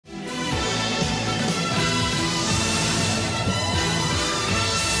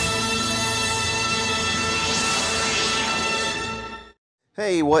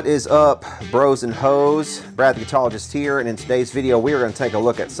Hey, what is up, bros and hoes? Brad the Meteorologist here, and in today's video we are going to take a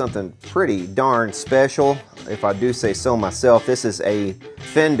look at something pretty darn special, if I do say so myself. This is a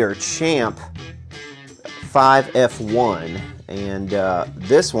Fender Champ 5F1, and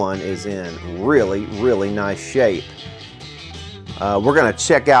this one is in really nice shape. We're going to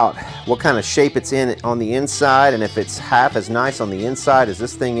check out what kind of shape it's in on the inside, and if it's half as nice on the inside as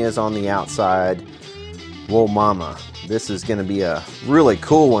this thing is on the outside. Whoa mama, this is going to be a really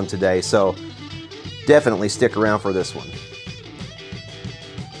cool one today, so definitely stick around for this one.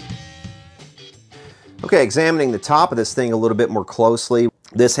 Okay, examining the top of this thing a little bit more closely.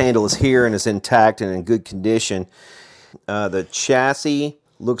 This handle is here and is intact and in good condition. The chassis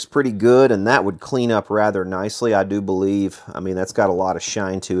looks pretty good, and that would clean up rather nicely, I do believe. I mean, that's got a lot of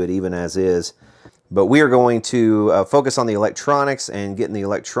shine to it even as is. But we are going to focus on the electronics and getting the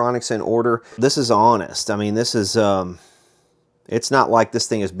electronics in order. This is honest. I mean, this is, it's not like this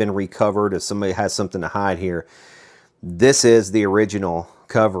thing has been recovered if somebody has something to hide here. This is the original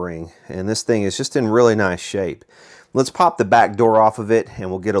covering, and this thing is just in really nice shape. Let's pop the back door off of it, and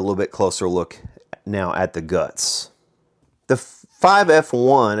we'll get a little bit closer look now at the guts. The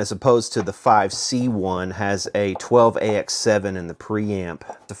 5F1, as opposed to the 5C1, has a 12AX7 in the preamp.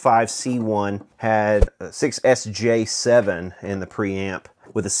 The 5C1 had a 6SJ7 in the preamp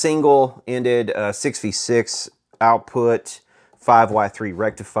with a single-ended 6V6 output, 5Y3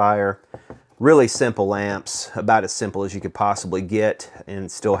 rectifier. Really simple amps, about as simple as you could possibly get,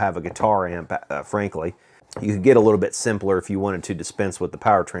 and still have a guitar amp, frankly. You could get a little bit simpler if you wanted to dispense with the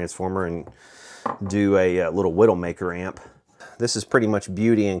power transformer and do a little Widowmaker amp. This is pretty much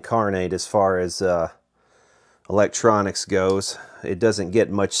beauty incarnate as far as electronics goes. It doesn't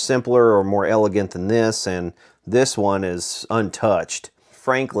get much simpler or more elegant than this, and this one is untouched.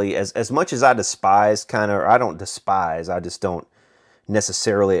 Frankly, as much as I despise I don't despise, I just don't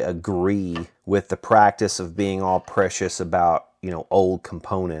necessarily agree with the practice of being all precious about, you know, old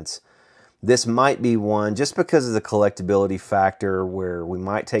components. This might be one, just because of the collectability factor, where we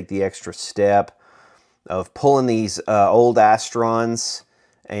might take the extra step of pulling these old Astrons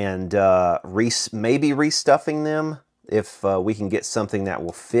and maybe restuffing them if we can get something that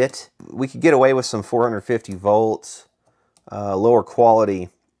will fit. We could get away with some 450 volts, lower quality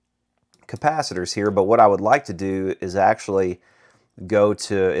capacitors here, but what I would like to do is actually go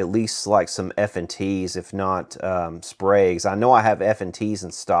to at least like some F&Ts, if not sprays. I know I have F&Ts in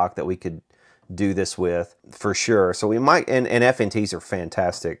stock that we could do this with for sure. So we might, and F&Ts are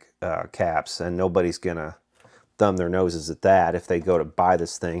fantastic caps, and nobody's gonna thumb their noses at that if they go to buy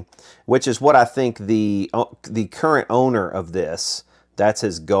this thing, which is what I think the current owner of this, that's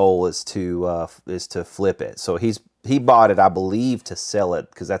his goal, is to flip it. So he bought it, I believe, to sell it,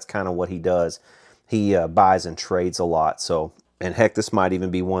 because that's kind of what he does. He buys and trades a lot. So, and heck, this might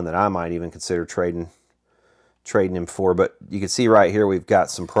even be one that I might even consider trading him for. But you can see right here we've got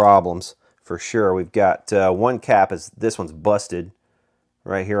some problems. For sure, we've got one cap, this one's busted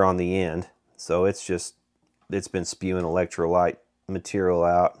right here on the end, so it's been spewing electrolyte material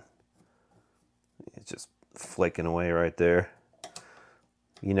out. It's just flaking away right there.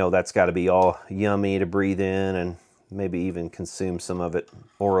 You know, that's got to be all yummy to breathe in, and maybe even consume some of it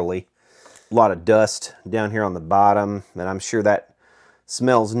orally. A lot of dust down here on the bottom, and I'm sure that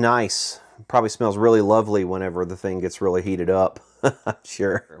smells nice. Probably smells really lovely whenever the thing gets really heated up. I'm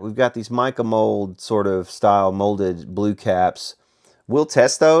sure. We've got these mica mold sort of style molded blue caps. We'll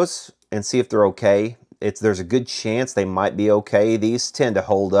test those and see if they're okay. There's a good chance they might be okay. These tend to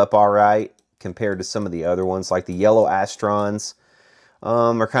hold up all right compared to some of the other ones, like the yellow Astrons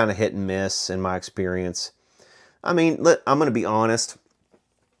are kind of hit and miss in my experience. I mean, I'm going to be honest.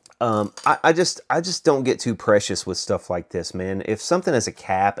 I just don't get too precious with stuff like this, man. If something has a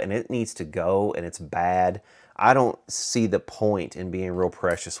cap and it needs to go and it's bad, I don't see the point in being real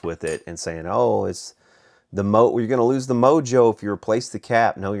precious with it and saying, oh, it's you're going to lose the mojo if you replace the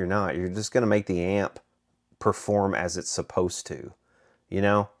cap. No, you're not. You're just going to make the amp perform as it's supposed to, you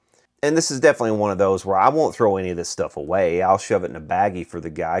know? And this is definitely one of those where I won't throw any of this stuff away. I'll shove it in a baggie for the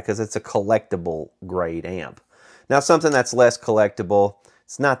guy because it's a collectible grade amp. Now, something that's less collectible,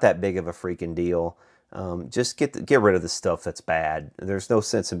 it's not that big of a freaking deal. Just get rid of the stuff that's bad. There's no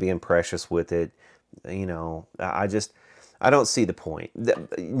sense in being precious with it. You know, I don't see the point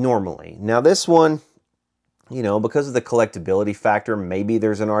normally. Now this one, you know, because of the collectability factor, maybe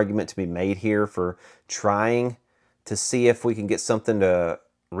there's an argument to be made here for trying to see if we can get something to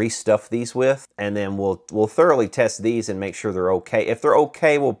restuff these with, and then we'll thoroughly test these and make sure they're okay. If they're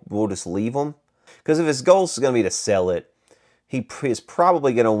okay, we'll just leave them, because if his goal is going to be to sell it, he is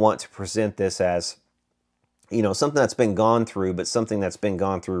probably going to want to present this as you know, something that's been gone through, but something that's been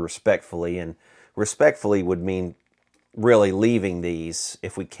gone through respectfully. And respectfully would mean really leaving these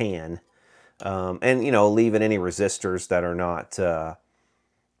if we can. And, you know, leaving any resistors that are not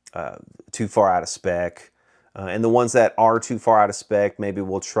too far out of spec. And the ones that are too far out of spec, maybe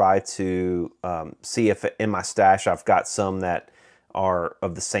we'll try to see if in my stash I've got some that are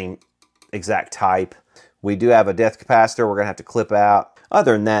of the same exact type. We do have a death capacitor we're going to have to clip out.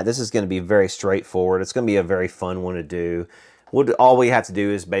 Other than that, this is going to be very straightforward. It's going to be a very fun one to do. All we have to do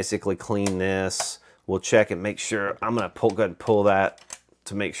is basically clean this. We'll check and make sure. I'm going to go ahead and pull that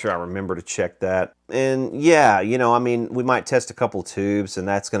to make sure I remember to check that. And yeah, you know, I mean, we might test a couple tubes and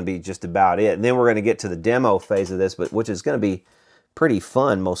that's going to be just about it. And then we're going to get to the demo phase of this, but which is going to be pretty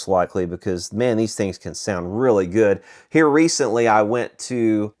fun most likely because, man, these things can sound really good. Here recently, I went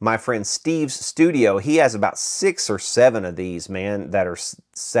to my friend Steve's studio. He has about 6 or 7 of these, man, that are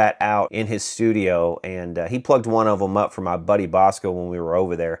sat out in his studio, and he plugged one of them up for my buddy Bosco when we were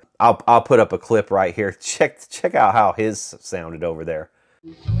over there. I'll put up a clip right here. Check out how his sounded over there.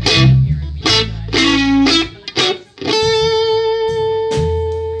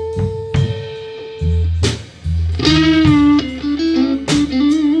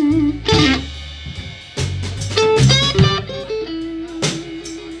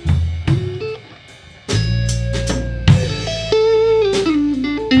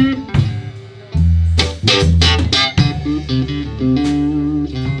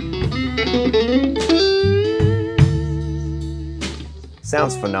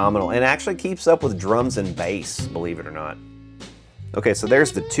 Sounds phenomenal, and actually keeps up with drums and bass, believe it or not. Okay, so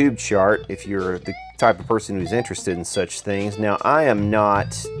there's the tube chart if you're the type of person who's interested in such things. Now, I am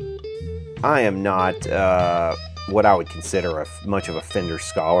not what I would consider much of a Fender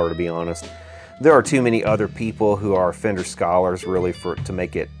scholar, to be honest. There are too many other people who are Fender scholars, really, to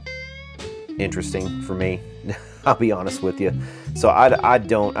make it interesting for me. I'll be honest with you. So I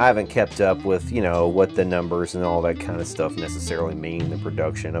haven't kept up with, you know, what the numbers and all that kind of stuff necessarily mean, the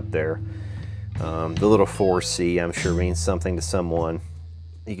production up there. The little 4C, I'm sure, means something to someone.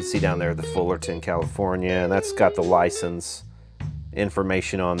 You can see down there the Fullerton, California, and that's got the license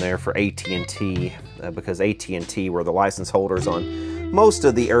information on there for AT&T, because AT&T were the license holders on most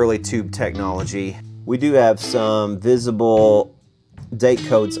of the early tube technology. We do have some visible date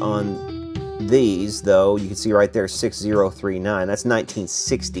codes on these, though. You can see right there 6039, that's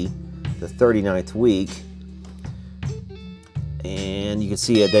 1960, the 39th week, and you can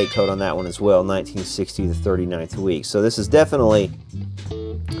see a date code on that one as well, 1960, the 39th week. So this is definitely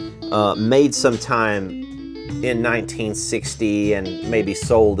made sometime in 1960 and maybe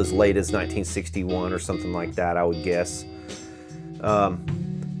sold as late as 1961 or something like that, I would guess.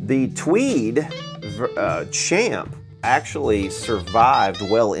 The Tweed Champ actually survived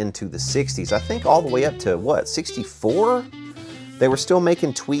well into the 60s. I think all the way up to, what, 64? They were still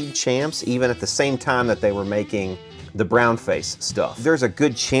making Tweed Champs even at the same time that they were making the brown face stuff. There's a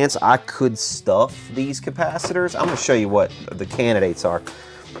good chance I could stuff these capacitors. I'm going to show you what the candidates are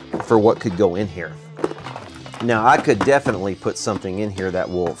for what could go in here. Now, I could definitely put something in here that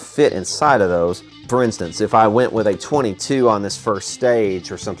will fit inside of those. For instance, if I went with a 22 on this first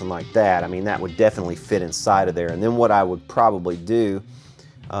stage or something like that, I mean, that would definitely fit inside of there. And then what I would probably do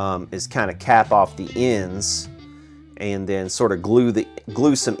is kind of cap off the ends and then sort of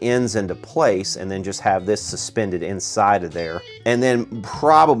glue some ends into place and then just have this suspended inside of there. And then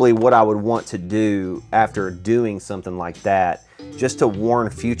probably what I would want to do after doing something like that, just to warn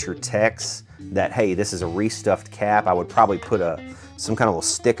future techs that, hey, this is a restuffed cap, I would probably put some kind of little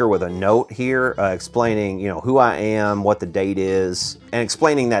sticker with a note here explaining, you know, who I am, what the date is, and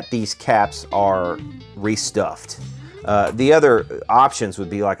explaining that these caps are restuffed. The other options would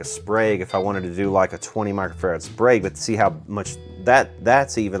be like a Sprague if I wanted to do like a 20 microfarad Sprague, but see how much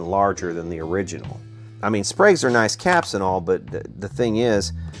that's even larger than the original. I mean, Spragues are nice caps and all, but the thing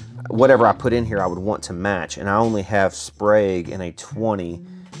is, whatever I put in here I would want to match, and I only have Sprague in a 20.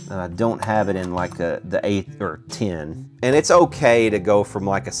 I don't have it in like the 8 or 10. And it's okay to go from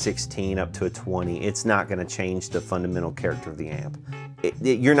like a 16 up to a 20. It's not going to change the fundamental character of the amp.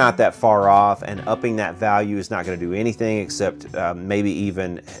 You're not that far off, and upping that value is not going to do anything except maybe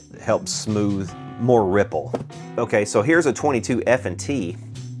even help smooth more ripple. Okay, so here's a 22 F&T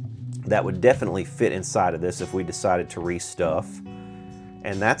that would definitely fit inside of this if we decided to restuff.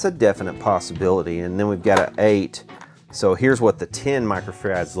 And that's a definite possibility. And then we've got an 8. So here's what the 10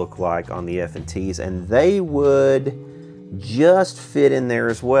 microfarads look like on the F&Ts, and they would just fit in there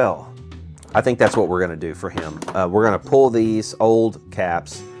as well. I think that's what we're going to do for him. We're going to pull these old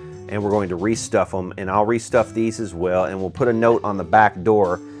caps and we're going to restuff them, and I'll restuff these as well, and we'll put a note on the back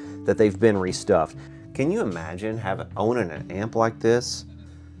door that they've been restuffed. Can you imagine owning an amp like this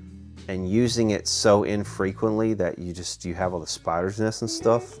and using it so infrequently that you have all the spider's nests and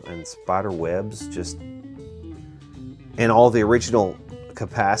stuff and spider webs and all the original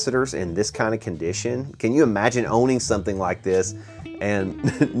capacitors in this kind of condition? Can you imagine owning something like this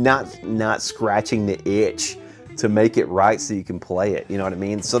and not scratching the itch to make it right so you can play it? You know what I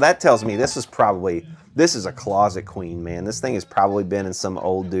mean? So that tells me this is a closet queen, man. This thing has probably been in some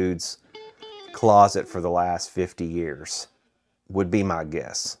old dude's closet for the last 50 years, would be my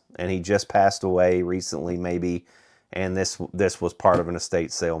guess. And he just passed away recently, maybe, and this was part of an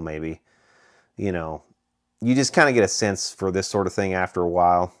estate sale, maybe. You know, you just kind of get a sense for this sort of thing after a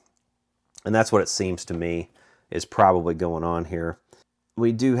while, and that's what it seems to me is probably going on here.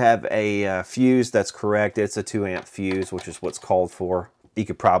 We do have a fuse, that's correct. It's a 2 amp fuse, which is what's called for. You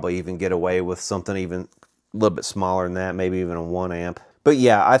could probably even get away with something even a little bit smaller than that, maybe even a 1 amp. But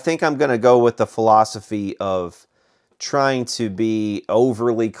yeah, I think I'm going to go with the philosophy of trying to be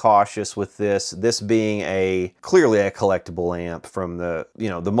overly cautious with this being clearly a collectible amp from the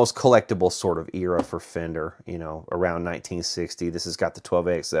most collectible sort of era for Fender, around 1960. This has got the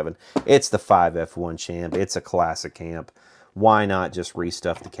 12AX7. It's the 5F1 Champ. It's a classic amp. Why not just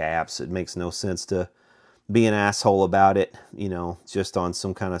restuff the caps? It makes no sense to be an asshole about it, just on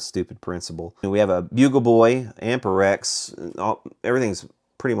some kind of stupid principle. And we have a Bugle Boy Amperex. Everything's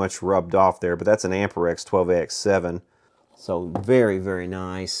pretty much rubbed off there, but that's an Amperex 12AX7. So very, very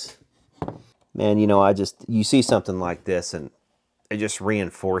nice. Man, you see something like this and it just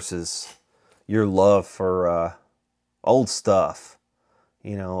reinforces your love for old stuff,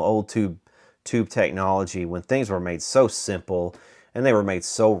 old tube technology, when things were made so simple and they were made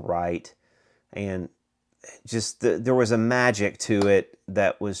so right, and just there was a magic to it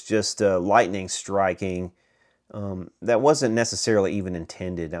that was just lightning striking. That wasn't necessarily even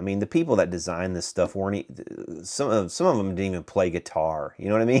intended. I mean, the people that designed this stuff some of them didn't even play guitar. You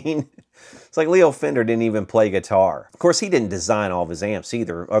know what I mean? It's like Leo Fender didn't even play guitar. Of course, he didn't design all of his amps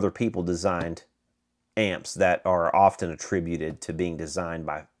either. Other people designed amps that are often attributed to being designed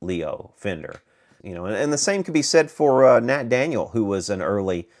by Leo Fender. And the same could be said for Nat Daniel, who was an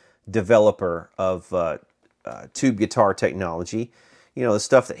early developer of tube guitar technology. The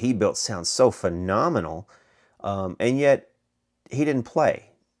stuff that he built sounds so phenomenal. And yet, he didn't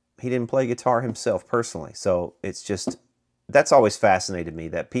play. He didn't play guitar himself personally. So that's always fascinated me,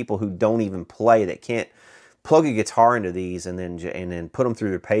 that people who don't even play, that can't plug a guitar into these and then put them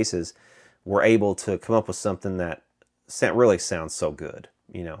through their paces, were able to come up with something that really sounds so good.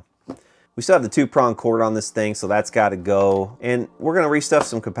 We still have the 2-prong cord on this thing, so that's got to go. And we're going to restuff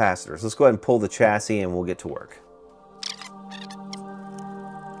some capacitors. Let's go ahead and pull the chassis and we'll get to work.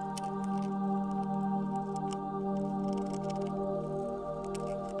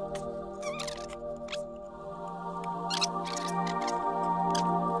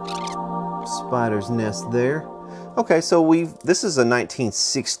 Spider's nest there. Okay, so this is a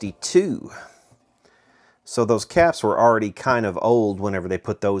 1962. So those caps were already kind of old whenever they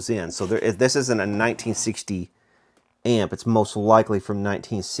put those in. So this isn't a 1960 amp. It's most likely from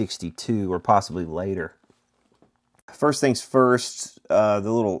 1962 or possibly later. First things first, the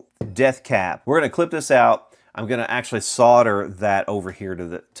little death cap. We're going to clip this out. I'm going to actually solder that over here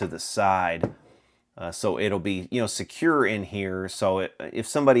to the side. So it'll be, secure in here. So if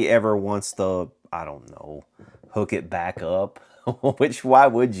somebody ever wants to, I don't know, hook it back up, why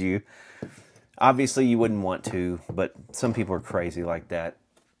would you? Obviously you wouldn't want to, but some people are crazy like that.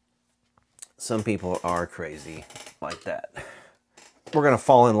 Some people are crazy like that. We're going to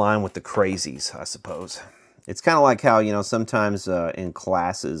fall in line with the crazies, I suppose. It's kind of like how, sometimes in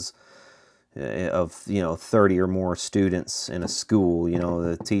classes of 30 or more students in a school,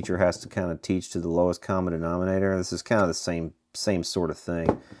 the teacher has to kind of teach to the lowest common denominator. This is kind of the same sort of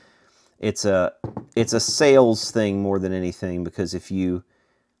thing. It's a sales thing more than anything, because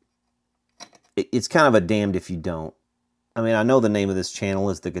it's kind of a damned if you don't. I mean, I know the name of this channel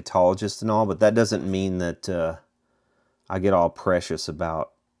is the Meteorologist and all, but that doesn't mean that I get all precious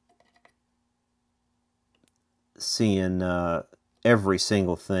about seeing every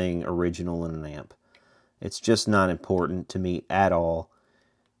single thing original in an amp. It's just not important to me at all,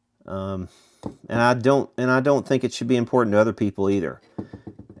 and I don't think it should be important to other people either.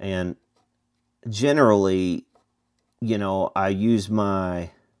 And generally, I use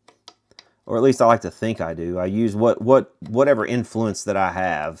or at least I like to think I do. I use whatever influence that I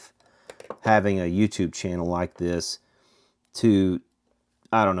have, having a YouTube channel like this, to,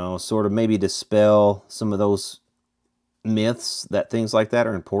 I don't know, sort of maybe dispel some of those myths that things like that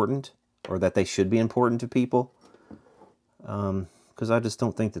are important, or that they should be important to people, because I just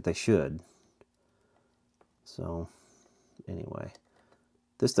don't think that they should. So anyway,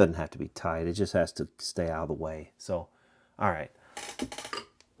 this doesn't have to be tight. It just has to stay out of the way. So, all right.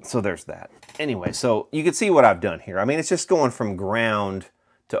 So there's that. Anyway, so you can see what I've done here. I mean, it's just going from ground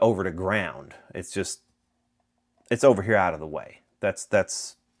to over to ground. It's just, it's over here out of the way. That's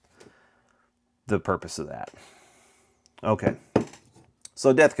the purpose of that. Okay.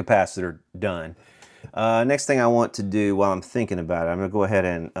 So depth capacitor done. Next thing I want to do while I'm thinking about it, I'm going to go ahead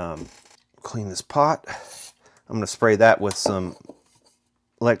and clean this pot. I'm going to spray that with some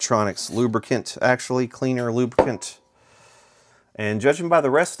electronics lubricant, actually, cleaner lubricant. And judging by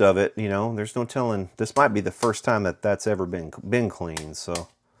the rest of it, you know, there's no telling. This might be the first time that that's ever been cleaned, so.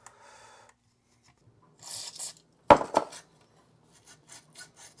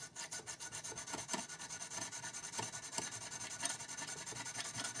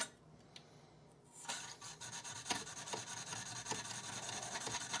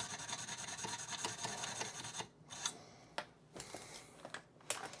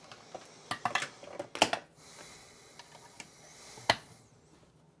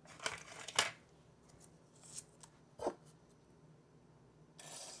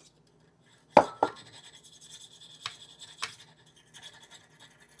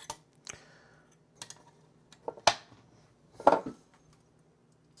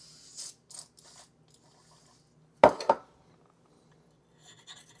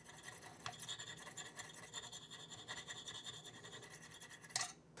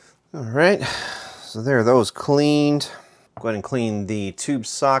 All right, so there are those cleaned. Go ahead and clean the tube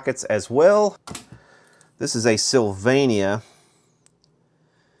sockets as well. This is a Sylvania,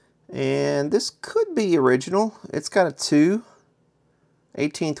 and this could be original. It's got a 2,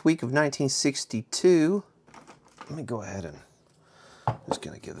 18th week of 1962. Let me go ahead and, I'm just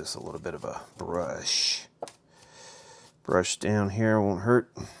gonna give this a little bit of a brush. Brush down here, won't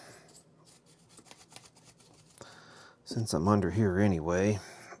hurt. Since I'm under here anyway.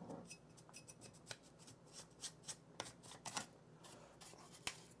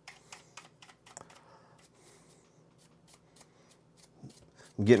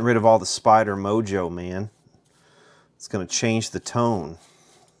 I'm getting rid of all the spider mojo, man. It's going to change the tone.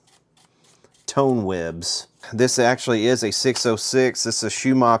 Tone webs. This actually is a 606. This is a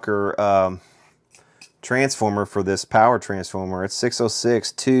Schumacher transformer for this power transformer. It's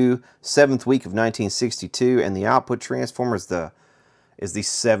 606 2, 7th week of 1962, and the output transformer is the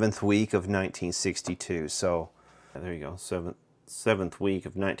 7th week of 1962. So there you go, 7th week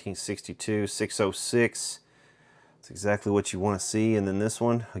of 1962, 606. That's exactly what you want to see. And then this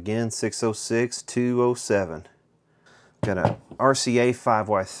one, again, 606 207. Got a RCA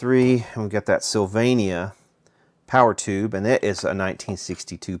 5Y3, and we've got that Sylvania power tube, and that is a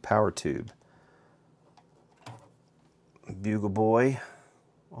 1962 power tube. Bugle Boy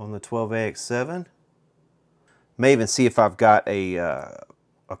on the 12AX7. May even see if I've got a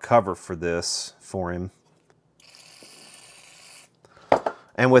cover for this for him.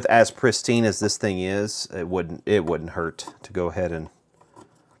 And with as pristine as this thing is, it wouldn't hurt to go ahead and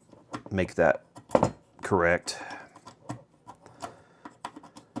make that correct.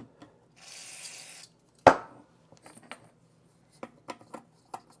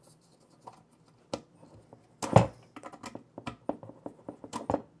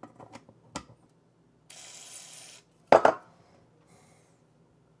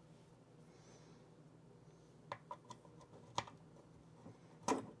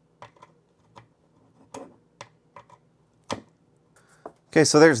 Okay,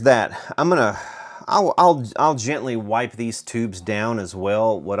 so there's that. I'll gently wipe these tubes down as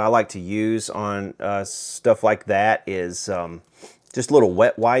well. What I like to use on stuff like that is just little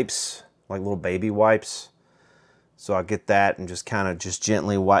wet wipes, like little baby wipes. So I'll get that and just kind of just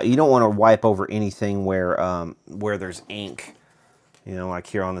gently wipe. You don't want to wipe over anything where there's ink, you know, like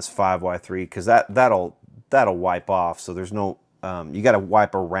here on this 5Y3, because that'll wipe off. So there's no you got to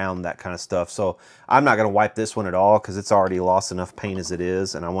wipe around that kind of stuff. So I'm not going to wipe this one at all because it's already lost enough paint as it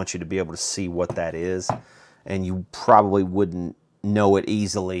is, and I want you to be able to see what that is. And you probably wouldn't know it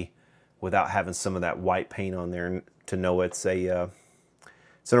easily without having some of that white paint on there to know it's an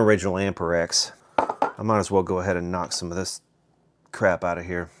original Amperex. I might as well go ahead and knock some of this crap out of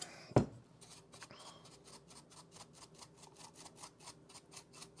here.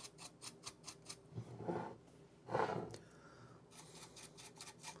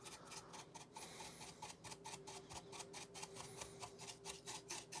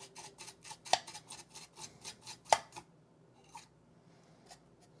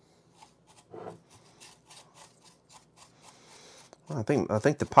 I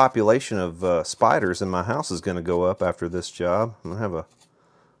think the population of spiders in my house is going to go up after this job. I'm going to have a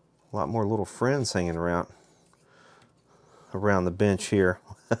lot more little friends hanging around. around the bench here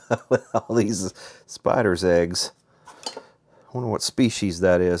with all these spider's eggs. I wonder what species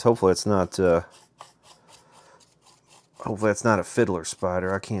that is. Hopefully it's not a fiddler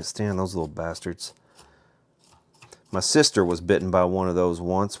spider. I can't stand those little bastards. My sister was bitten by one of those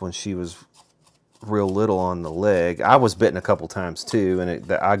once when she was real little on the leg. I was bitten a couple times too,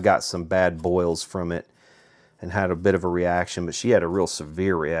 and I got some bad boils from it and had a bit of a reaction, but she had a real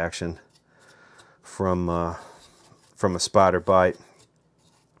severe reaction from a spider bite,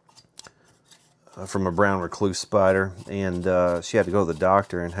 from a brown recluse spider, and she had to go to the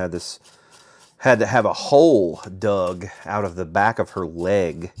doctor and had to have a hole dug out of the back of her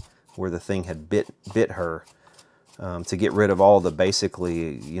leg where the thing had bit her, to get rid of all the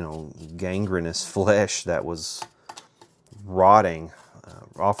basically, you know, gangrenous flesh that was rotting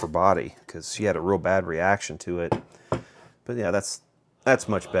off her body, because she had a real bad reaction to it. But yeah, that's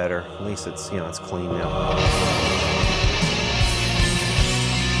much better. At least it's, you know, it's clean now.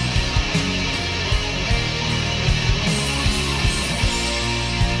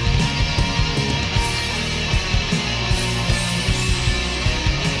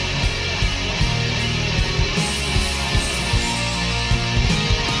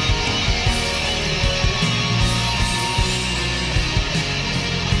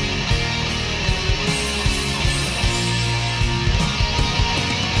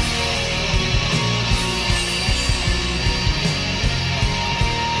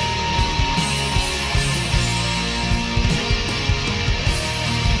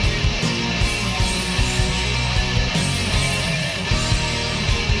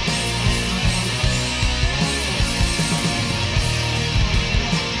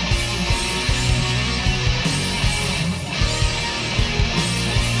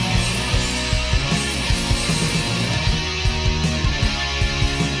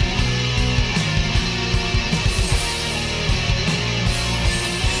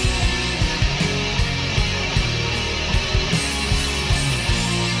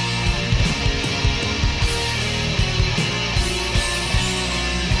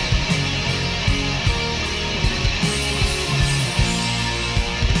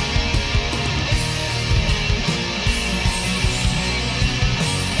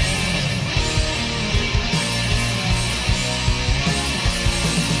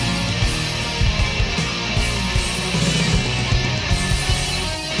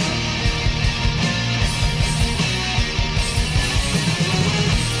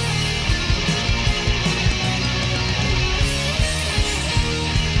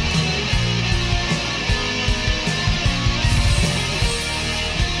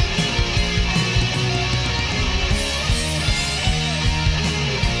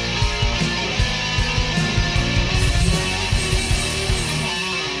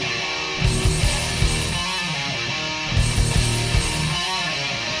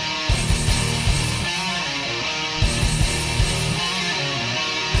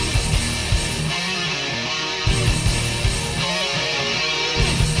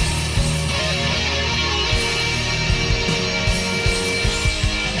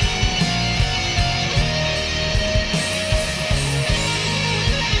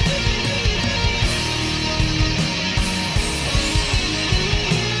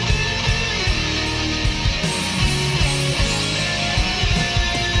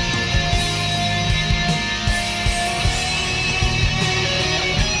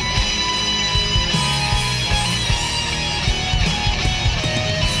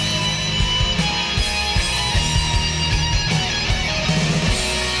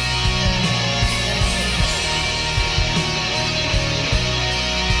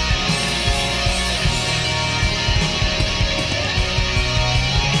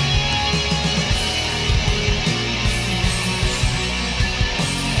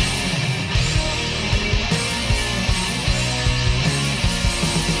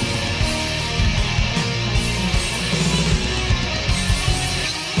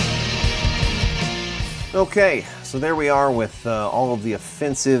 Okay, so there we are with all of the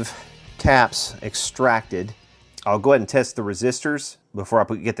offensive caps extracted. I'll go ahead and test the resistors before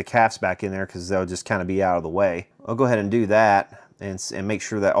I get the caps back in there, because they'll just kind of be out of the way. I'll go ahead and do that and make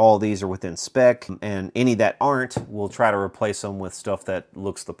sure that all these are within spec, and any that aren't, we'll try to replace them with stuff that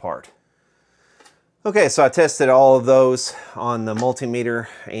looks the part. Okay, so I tested all of those on the multimeter,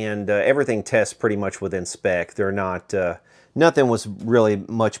 and everything tests pretty much within spec. They're not, nothing was really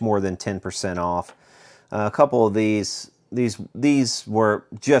much more than 10% off. A couple of these were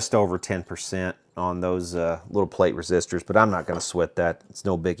just over 10% on those little plate resistors, but I'm not going to sweat that. It's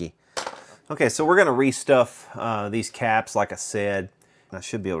no biggie. Okay, so we're going to restuff these caps, like I said. I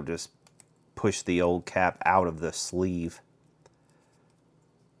should be able to just push the old cap out of the sleeve.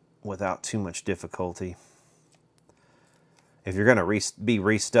 without too much difficulty. If you're going to be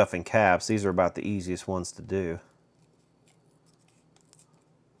restuffing caps, these are about the easiest ones to do.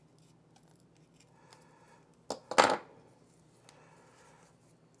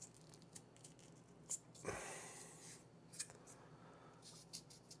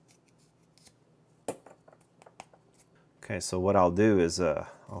 Okay, so what I'll do is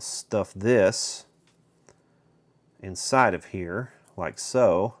I'll stuff this inside of here, like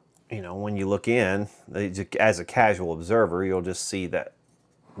so. You know, when you look in, as a casual observer, you'll just see that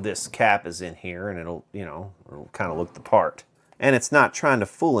this cap is in here, and it'll, you know, it'll kind of look the part. And it's not trying to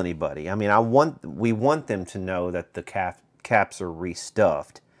fool anybody. I mean, we want them to know that the caps are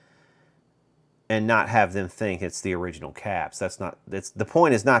restuffed, and not have them think it's the original caps. That's not. The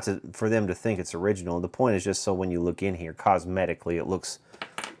point is not for them to think it's original. The point is just so when you look in here, cosmetically,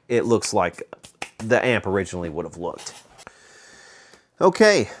 it looks like the amp originally would have looked.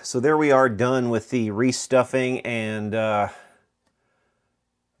 Okay, so there we are, done with the restuffing and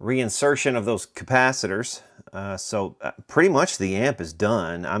reinsertion of those capacitors. So pretty much the amp is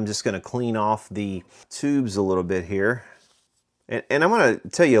done. I'm just going to clean off the tubes a little bit here. And I'm going to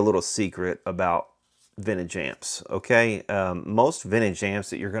tell you a little secret about vintage amps, okay? Most vintage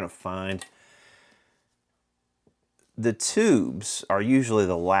amps that you're going to find, the tubes are usually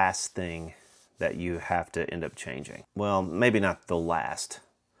the last thing that you have to end up changing. Well, maybe not the last.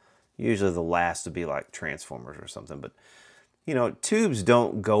 Usually the last would be like transformers or something, but you know, tubes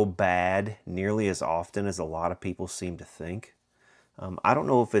don't go bad nearly as often as a lot of people seem to think. I don't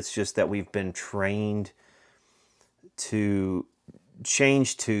know if it's just that we've been trained to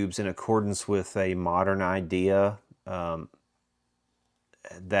change tubes in accordance with a modern idea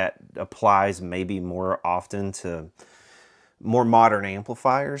that applies maybe more often to more modern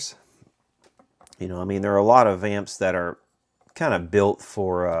amplifiers. You know, I mean, there are a lot of amps that are kind of built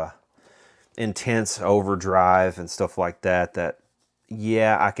for intense overdrive and stuff like that,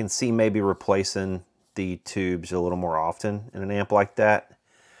 yeah, I can see maybe replacing the tubes a little more often in an amp like that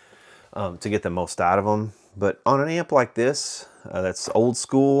to get the most out of them. But on an amp like this, that's old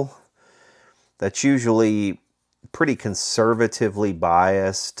school, that's usually pretty conservatively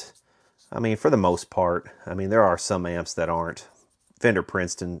biased. I mean, for the most part. I mean, there are some amps that aren't. Fender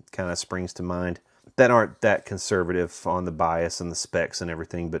Princeton kind of springs to mind, that aren't that conservative on the bias and the specs and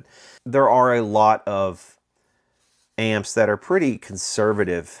everything, but there are a lot of amps that are pretty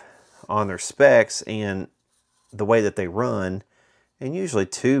conservative on their specs and the way that they run, and usually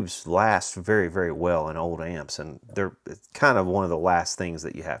tubes last very, very well in old amps, and they're kind of one of the last things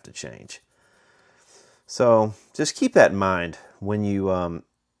that you have to change. So just keep that in mind when you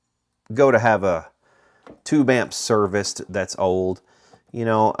go to have a tube amp serviced that's old. You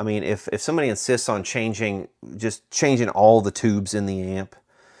know, I mean, if somebody insists on just changing all the tubes in the amp,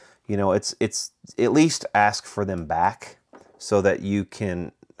 you know, it's at least ask for them back so that you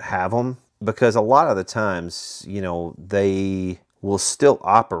can have them. Because a lot of the times, you know, they will still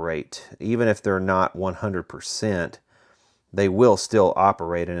operate, even if they're not 100%, they will still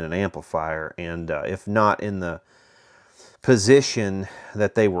operate in an amplifier. And if not in the position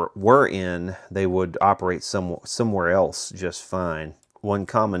that they were in, they would operate somewhere else just fine. One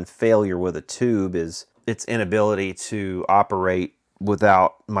common failure with a tube is its inability to operate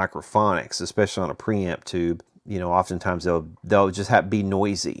without microphonics, especially on a preamp tube. You know, oftentimes they'll just be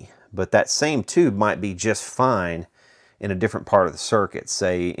noisy, but that same tube might be just fine in a different part of the circuit,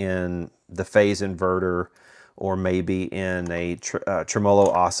 say in the phase inverter, or maybe in a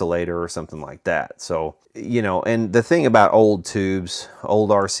tremolo oscillator or something like that. So, you know, and the thing about old tubes, old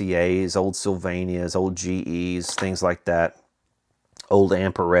RCAs, old Sylvanias, old GEs, things like that, old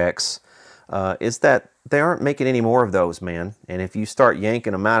Amperex, is that they aren't making any more of those, man. And if you start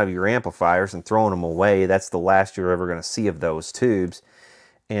yanking them out of your amplifiers and throwing them away, that's the last you're ever going to see of those tubes.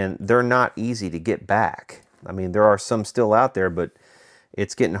 And they're not easy to get back. I mean, there are some still out there, but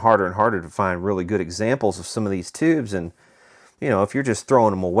it's getting harder and harder to find really good examples of some of these tubes. And, you know, if you're just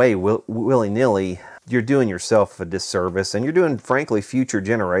throwing them away willy-nilly, you're doing yourself a disservice, and you're doing, frankly, future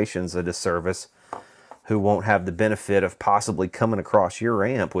generations a disservice who won't have the benefit of possibly coming across your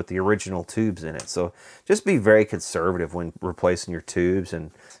amp with the original tubes in it. So just be very conservative when replacing your tubes.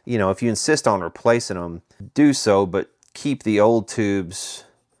 And, you know, if you insist on replacing them, do so, but keep the old tubes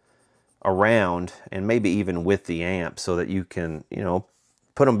around, and maybe even with the amp, so that you can, you know,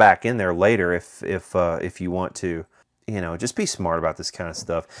 put them back in there later if you want to. You know, just be smart about this kind of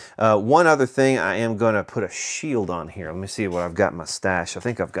stuff. One other thing, I am going to put a shield on here. Let me see what I've got in my stash. I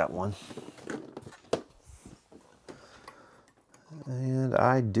think I've got one. And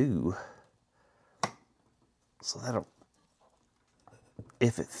I do. So that'll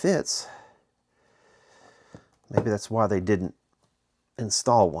if it fits. Maybe that's why they didn't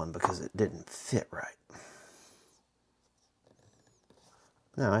install one, because it didn't fit right.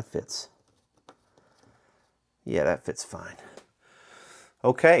 No, it fits. Yeah, that fits fine.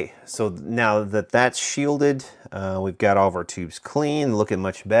 Okay, so now that that's shielded, we've got all of our tubes clean, looking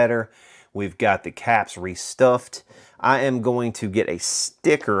much better. We've got the caps restuffed. I am going to get a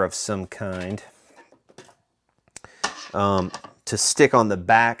sticker of some kind to stick on the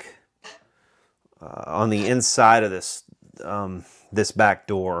back, on the inside of this this back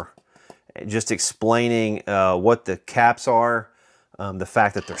door, just explaining what the caps are, the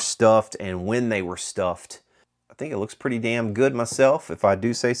fact that they're stuffed, and when they were stuffed. I think it looks pretty damn good myself, if I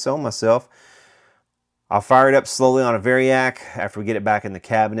do say so myself. I'll fire it up slowly on a variac after we get it back in the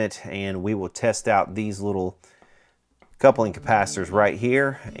cabinet, and we will test out these little coupling capacitors right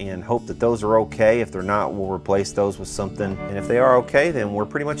here and hope that those are okay. If they're not, we'll replace those with something. And if they are okay, then we're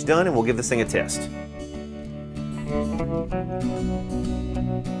pretty much done and we'll give this thing a test.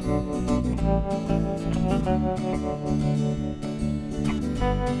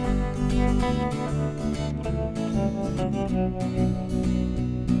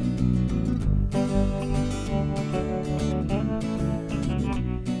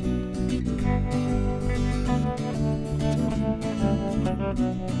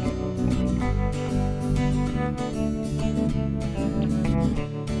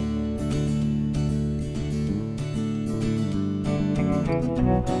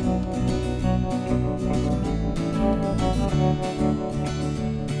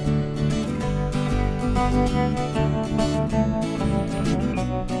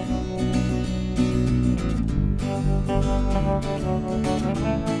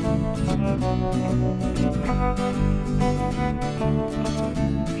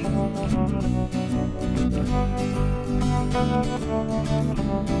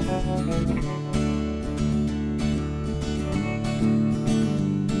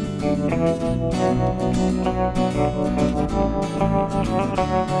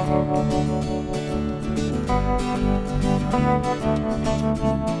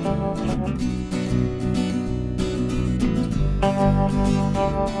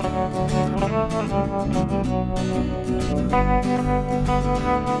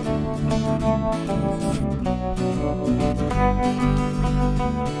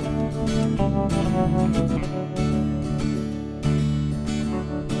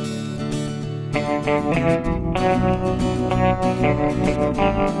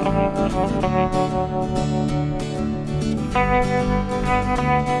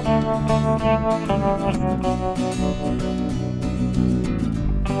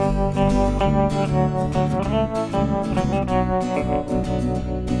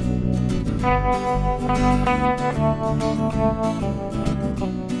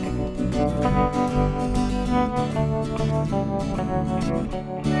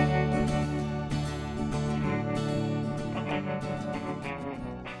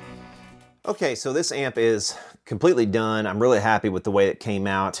 Okay, so this amp is completely done. I'm really happy with the way it came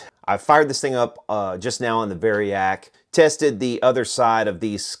out. I fired this thing up just now on the variac, tested the other side of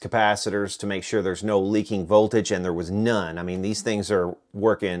these capacitors to make sure there's no leaking voltage, and there was none. I mean, these things are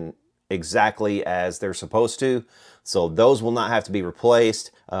working exactly as they're supposed to, so those will not have to be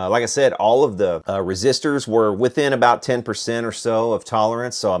replaced. Like I said, all of the resistors were within about 10% or so of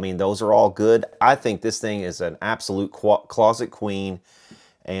tolerance, so I mean, those are all good. I think this thing is an absolute closet queen,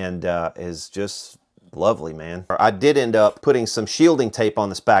 and is just lovely, man. I did end up putting some shielding tape on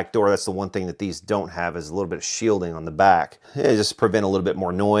this back door. That's the one thing that these don't have, is a little bit of shielding on the back. It just prevent a little bit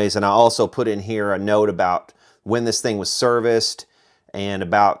more noise. And I also put in here a note about when this thing was serviced and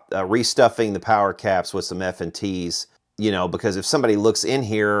about restuffing the power caps with some F&Ts. You know, because if somebody looks in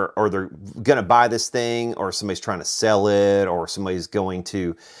here, or they're gonna buy this thing, or somebody's trying to sell it, or somebody's going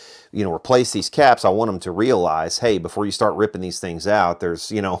to, you know, replace these caps, I want them to realize, hey, before you start ripping these things out,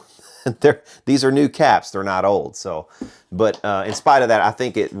 there's, you know, these are new caps, they're not old. So, but in spite of that, I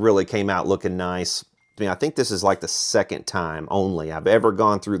think it really came out looking nice. I mean, I think this is like the second time only I've ever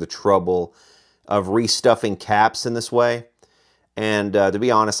gone through the trouble of restuffing caps in this way. And to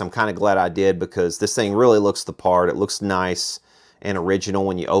be honest, I'm kind of glad I did, because this thing really looks the part. It looks nice and original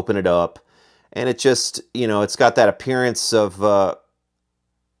when you open it up. And it just, you know, it's got that appearance of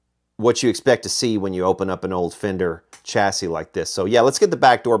what you expect to see when you open up an old Fender chassis like this. So yeah, let's get the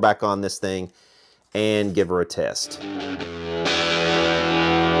back door back on this thing and give her a test.